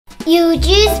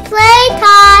Eugene's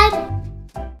Playtime!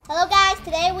 Hello guys,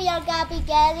 today we are gonna be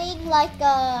getting like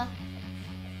a,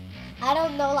 I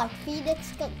don't know, like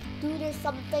Phoenix dude or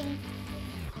something.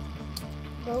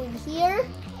 Go in here.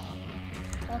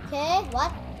 Okay,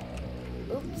 what?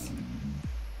 Oops.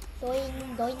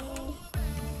 Going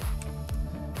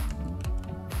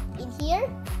in here.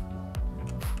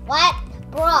 What?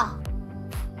 Bruh.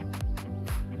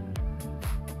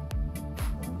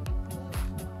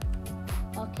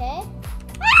 Okay.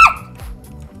 Ah!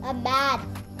 I'm mad.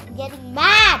 I'm getting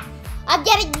mad. I'm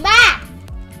getting mad.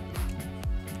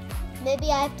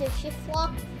 Maybe I have to shift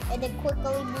lock and then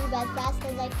quickly move as fast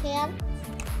as I can.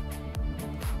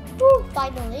 Woo,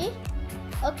 finally.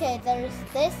 Okay, there's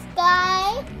this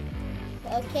guy.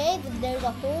 Okay, then there's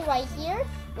a hole right here,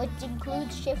 which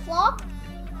includes shift lock.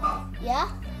 Yeah,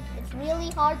 it's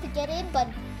really hard to get in, but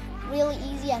really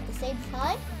easy at the same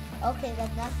time. Okay,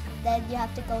 then you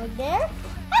have to go in there.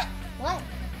 Ah, what?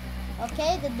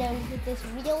 Okay, then there's this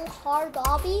real hard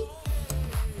obby.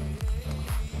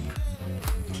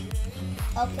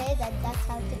 Okay, that's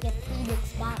how to get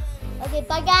Phoenix back. Okay,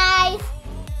 bye guys.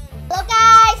 Hello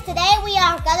guys, today we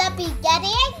are gonna be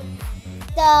getting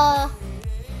the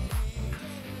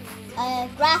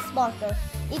grass marker.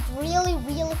 It's really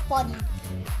funny.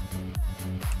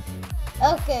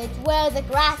 Okay, it's where the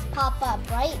grass pop up,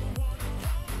 right?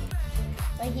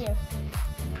 Right here.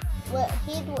 Well,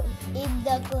 in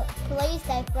the place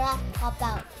that grass pop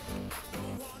out.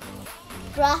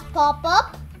 Grass pop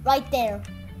up right there.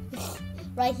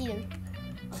 Right here.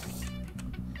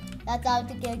 That's how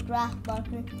to get grass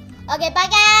marker. Okay, bye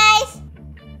guys!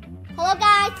 Hello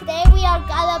guys, today we are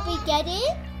gonna be getting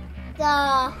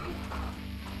the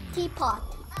TEAPOT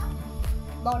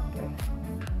marker.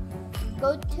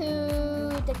 Go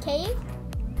to the cave.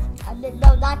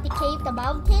 No, not the cave, the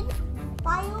mountain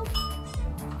biome.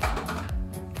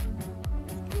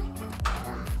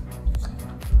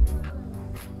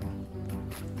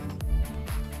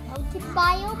 Mountain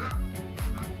biome.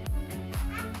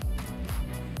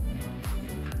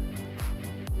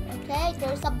 Okay,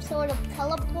 there's some sort of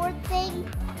teleport thing.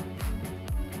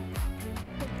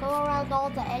 Go around all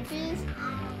the edges.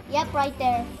 Yep, right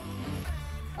there.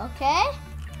 Okay.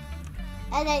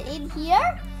 And then in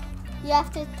here, you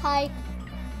have to type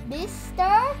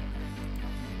Mr.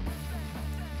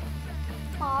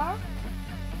 Parker.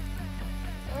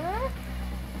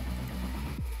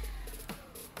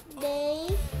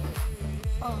 Name.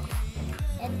 Oh,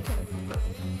 enter.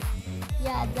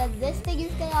 Yeah, then this thing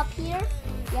is gonna appear.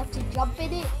 You have to jump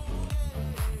in it.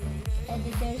 And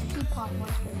then there's TEAPOT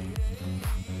marker.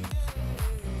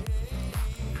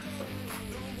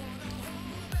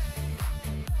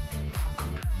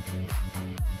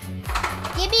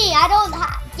 Gimme,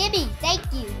 gimme, thank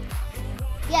you.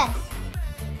 Yes.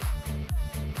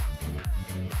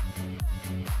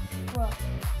 Bro.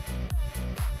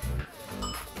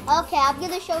 Okay, I'm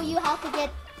gonna show you how to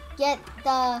get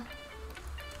the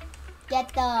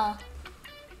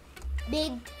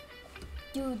mint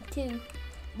dude too.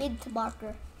 Mint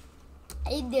marker.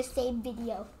 In the same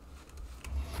video.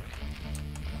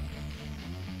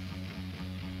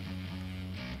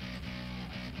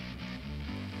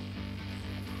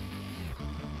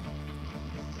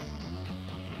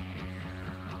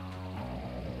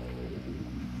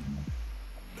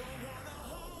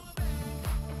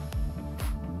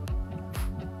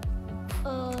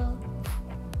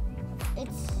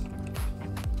 It's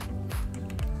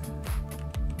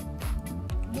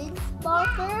mint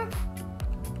marker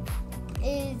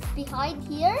is behind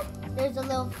here. There's a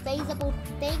little phasable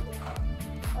thing.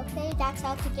 Okay, that's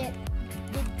how to get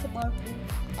mint marker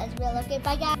as well. Okay,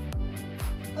 bye guys.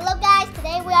 Hello guys,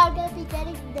 today we are gonna be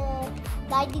getting the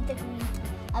 90 degrees.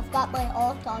 I've got my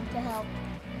alt on to help.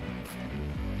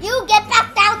 You get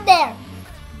back down there.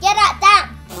 Get up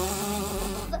down.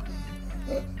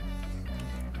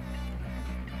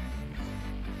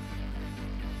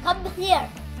 Come here.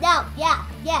 Now, yeah,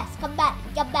 yes, come back,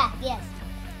 yes.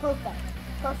 Perfect.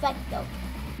 Perfecto.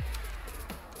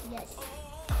 Yes.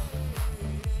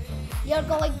 You're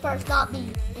going first, not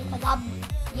me. Because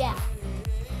yeah.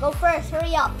 Go first,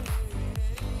 hurry up.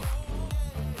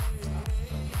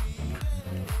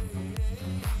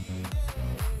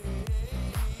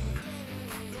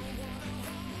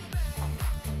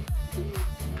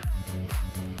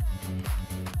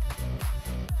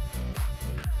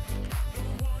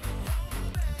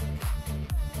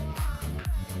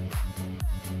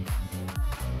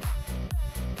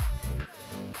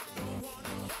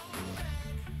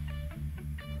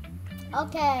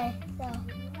 Okay, so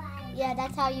yeah,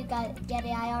 that's how you get it.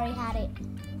 I already had it.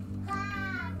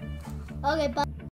 Okay, but